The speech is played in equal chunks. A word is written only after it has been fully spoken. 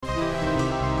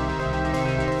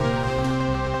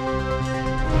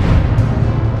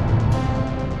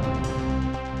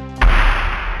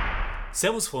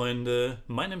Servus Freunde,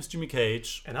 my name is Jimmy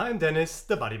Cage. And I'm Dennis,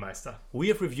 the Bodymeister. We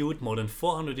have reviewed more than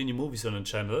 400 indie movies on the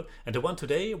channel, and the one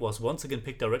today was once again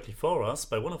picked directly for us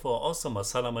by one of our awesome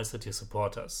Masala Meister tier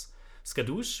supporters.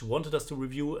 Skadoosh wanted us to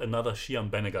review another Shyam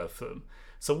Benegal film,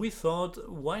 so we thought,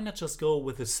 why not just go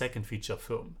with his second feature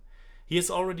film? He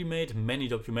has already made many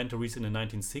documentaries in the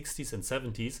 1960s and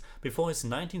 70s before his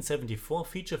 1974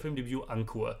 feature film debut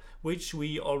Ankur, which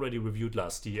we already reviewed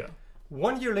last year.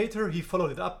 1 year later, he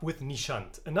followed it up with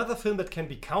Nishant, another film that can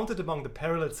be counted among the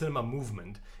parallel cinema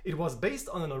movement. It was based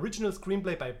on an original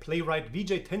screenplay by playwright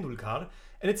Vijay Tendulkar,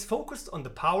 and it's focused on the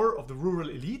power of the rural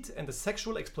elite and the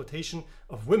sexual exploitation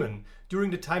of women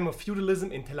during the time of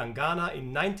feudalism in Telangana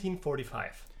in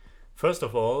 1945. First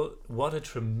of all, what a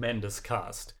tremendous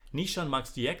cast. Nishant marks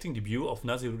the acting debut of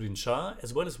Naseeruddin Shah,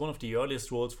 as well as one of the earliest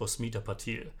roles for Smita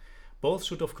Patil. Both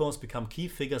should of course become key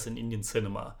figures in Indian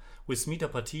cinema, with Smita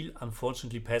Patil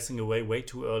unfortunately passing away way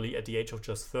too early at the age of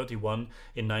just 31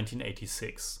 in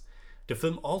 1986. The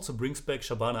film also brings back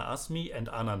Shabana Azmi and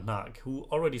Anand Nag, who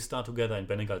already star together in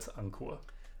Benegal's Ankur.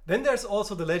 Then there's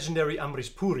also the legendary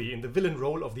Amrish Puri in the villain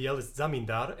role of the eldest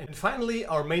Zamindar, and finally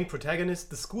our main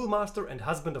protagonist, the schoolmaster and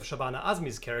husband of Shabana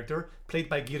Azmi's character, played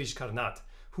by Girish Karnad,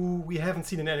 who we haven't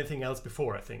seen in anything else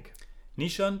before, I think.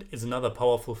 Nishant is another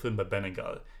powerful film by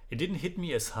Benegal. It didn't hit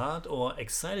me as hard or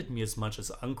excited me as much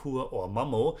as Ankur or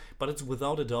Mammo, but it's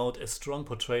without a doubt a strong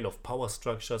portrayal of power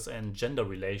structures and gender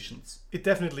relations. It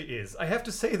definitely is. I have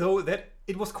to say though that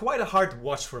it was quite a hard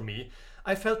watch for me.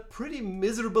 I felt pretty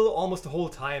miserable almost the whole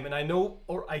time, and I know,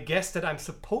 or I guess that I'm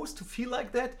supposed to feel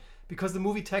like that because the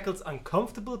movie tackles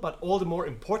uncomfortable but all the more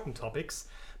important topics,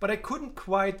 but I couldn't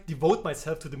quite devote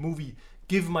myself to the movie,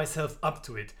 give myself up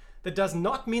to it. That does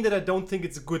not mean that I don't think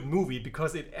it's a good movie,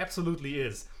 because it absolutely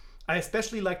is. I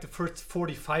especially like the first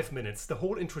 45 minutes, the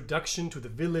whole introduction to the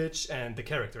village and the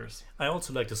characters. I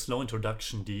also like the slow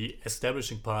introduction, the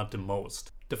establishing part the most.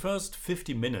 The first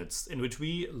 50 minutes, in which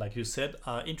we, like you said,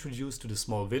 are introduced to the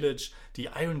small village, the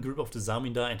iron grip of the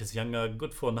Zamindar and his younger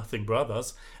good-for-nothing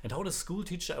brothers, and how the school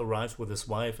teacher arrives with his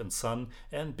wife and son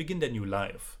and begin their new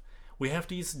life. We have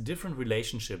these different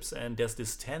relationships, and there's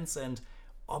this tense and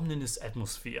ominous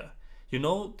atmosphere. You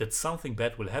know that something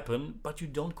bad will happen, but you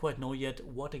don't quite know yet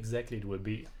what exactly it will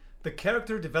be. The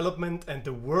character development and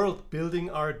the world building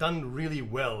are done really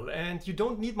well, and you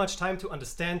don't need much time to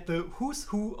understand the who's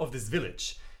who of this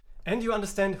village. And you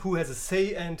understand who has a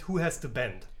say and who has to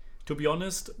bend. To be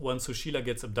honest, once Sushila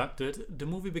gets abducted, the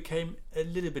movie became a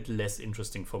little bit less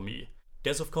interesting for me.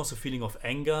 There's of course a feeling of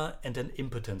anger and an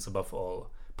impotence above all.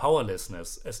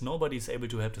 Powerlessness, as nobody is able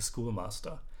to help the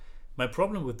schoolmaster. My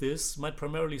problem with this might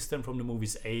primarily stem from the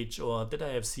movie's age, or that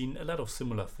I have seen a lot of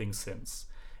similar things since.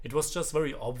 It was just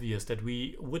very obvious that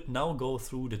we would now go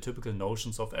through the typical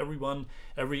notions of everyone,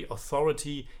 every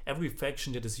authority, every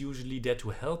faction that is usually there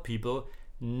to help people,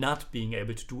 not being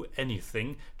able to do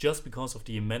anything just because of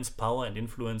the immense power and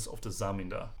influence of the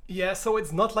Zamindar. Yeah, so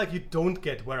it's not like you don't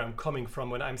get where I'm coming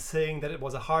from when I'm saying that it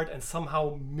was a hard and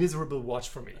somehow miserable watch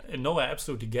for me. No, I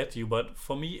absolutely get you, but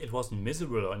for me it wasn't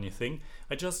miserable or anything.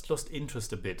 I just lost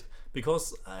interest a bit,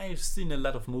 because I've seen a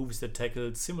lot of movies that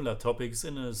tackled similar topics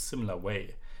in a similar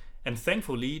way. And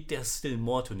thankfully, there's still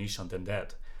more to Nishant than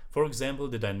that. For example,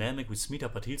 the dynamic with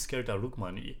Smita Patil's character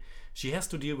Rukmani. She has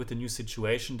to deal with the new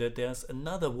situation that there's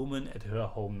another woman at her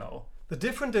home now. The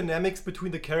different dynamics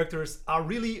between the characters are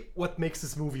really what makes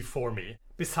this movie for me.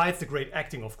 Besides the great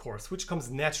acting, of course, which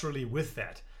comes naturally with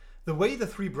that. The way the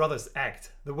three brothers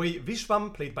act, the way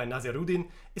Vishwam, played by Naseeruddin,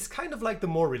 is kind of like the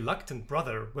more reluctant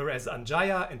brother, whereas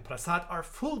Anjaya and Prasad are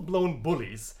full-blown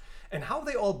bullies. And how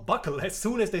they all buckle as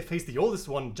soon as they face the oldest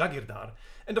one, Jagirdar.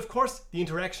 And of course, the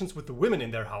interactions with the women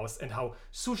in their house and how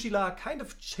Sushila kind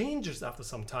of changes after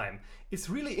some time is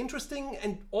really interesting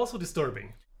and also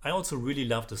disturbing. I also really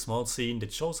love the small scene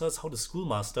that shows us how the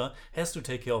schoolmaster has to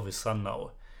take care of his son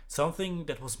now. Something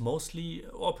that was mostly,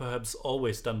 or perhaps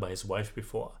always, done by his wife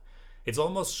before. It's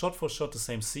almost shot for shot the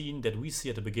same scene that we see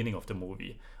at the beginning of the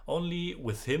movie, only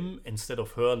with him instead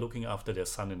of her looking after their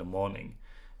son in the morning.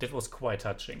 That was quite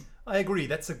touching. I agree,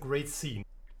 that's a great scene.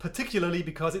 Particularly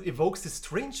because it evokes this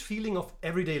strange feeling of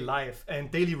everyday life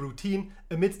and daily routine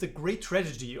amidst a great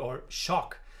tragedy or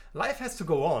shock. Life has to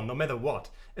go on no matter what,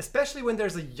 especially when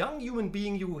there's a young human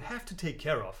being you have to take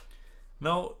care of.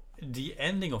 Now, the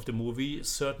ending of the movie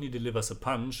certainly delivers a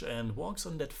punch and walks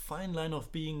on that fine line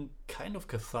of being kind of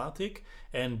cathartic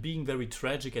and being very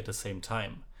tragic at the same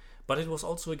time. But it was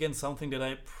also again something that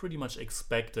I pretty much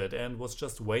expected and was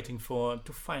just waiting for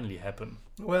to finally happen.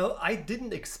 Well, I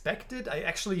didn't expect it. I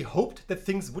actually hoped that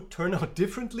things would turn out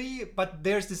differently, but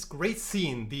there's this great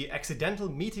scene, the accidental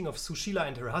meeting of Sushila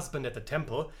and her husband at the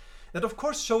temple, That of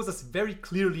course shows us very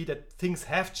clearly that things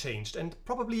have changed and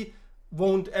probably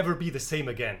won't ever be the same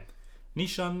again.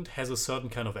 Nishant has a certain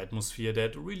kind of atmosphere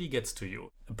that really gets to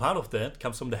you. A part of that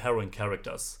comes from the heroine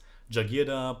characters.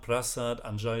 Jagirda, Prasad,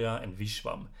 Anjaya and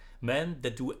Vishwam. Men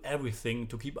that do everything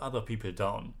to keep other people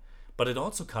down. But it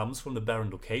also comes from the barren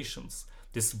locations.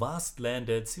 This vast land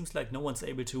that seems like no one's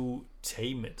able to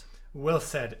tame it. Well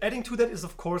said. Adding to that is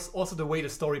of course also the way the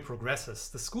story progresses.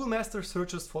 The schoolmaster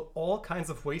searches for all kinds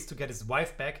of ways to get his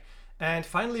wife back and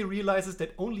finally realizes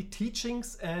that only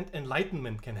teachings and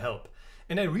enlightenment can help.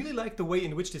 And I really like the way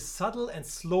in which this subtle and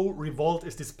slow revolt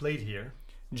is displayed here.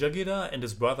 Jagirda and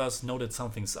his brothers know that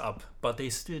something's up, but they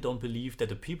still don't believe that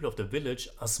the people of the village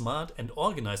are smart and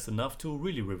organized enough to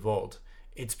really revolt.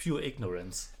 It's pure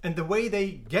ignorance. And the way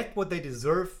they get what they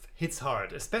deserve hits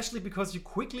hard, especially because you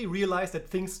quickly realize that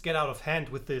things get out of hand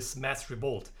with this mass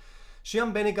revolt.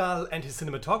 Shyam Benegal and his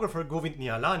cinematographer Govind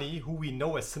Nihalani, who we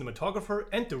know as cinematographer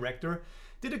and director,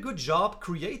 did a good job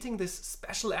creating this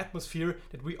special atmosphere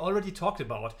that we already talked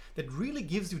about, that really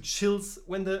gives you chills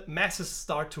when the masses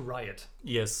start to riot.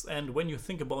 Yes, and when you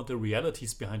think about the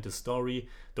realities behind the story,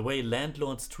 the way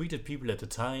landlords treated people at the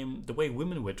time, the way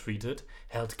women were treated,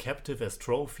 held captive as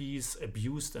trophies,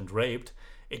 abused and raped,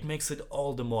 it makes it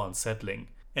all the more unsettling.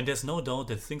 And there's no doubt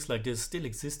that things like this still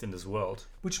exist in this world.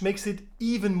 Which makes it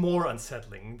even more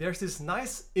unsettling. There's this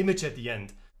nice image at the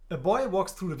end. A boy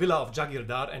walks through the villa of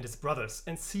Jagirdar and his brothers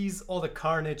and sees all the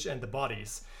carnage and the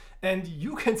bodies. And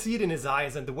you can see it in his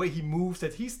eyes and the way he moves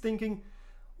that he's thinking,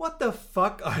 what the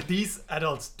fuck are these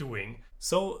adults doing?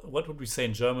 So, what would we say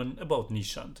in German about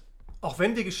Nishant? Auch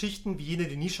wenn wir Geschichten wie jene,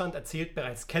 die Nishant erzählt,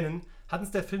 bereits kennen, hat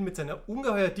uns der Film mit seiner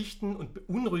ungeheuer dichten und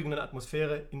beunruhigenden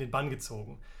Atmosphäre in den Bann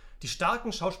gezogen. Die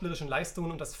starken schauspielerischen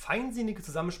Leistungen und das feinsinnige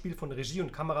Zusammenspiel von Regie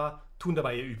und Kamera tun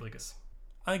dabei ihr Übriges.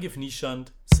 I give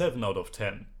Nishant 7 out of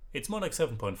 10. It's more like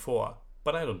 7.4,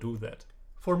 but I don't do that.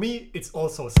 For me, it's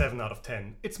also 7 out of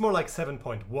 10. It's more like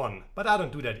 7.1, but I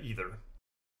don't do that either.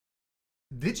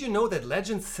 Did you know that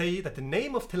legends say that the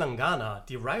name of Telangana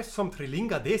derives from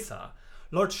Trilinga Desa?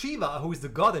 Lord Shiva, who is the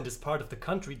god in this part of the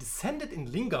country, descended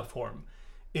in linga form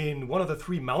in one of the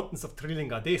 3 mountains of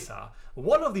Trilinga Desa.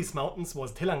 One of these mountains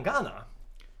was Telangana.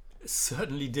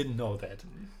 Certainly didn't know that.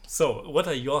 So, what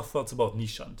are your thoughts about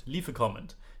Nishant? Leave a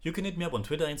comment. You can hit me up on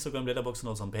Twitter, Instagram, Letterboxd and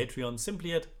also on Patreon,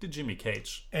 simply at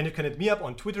TheJimmyCage. And you can hit me up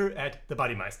on Twitter at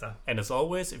TheBuddyMeister. And as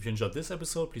always, if you enjoyed this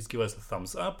episode, please give us a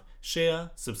thumbs up, share,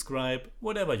 subscribe,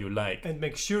 whatever you like. And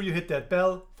make sure you hit that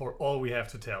bell for all we have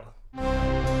to tell.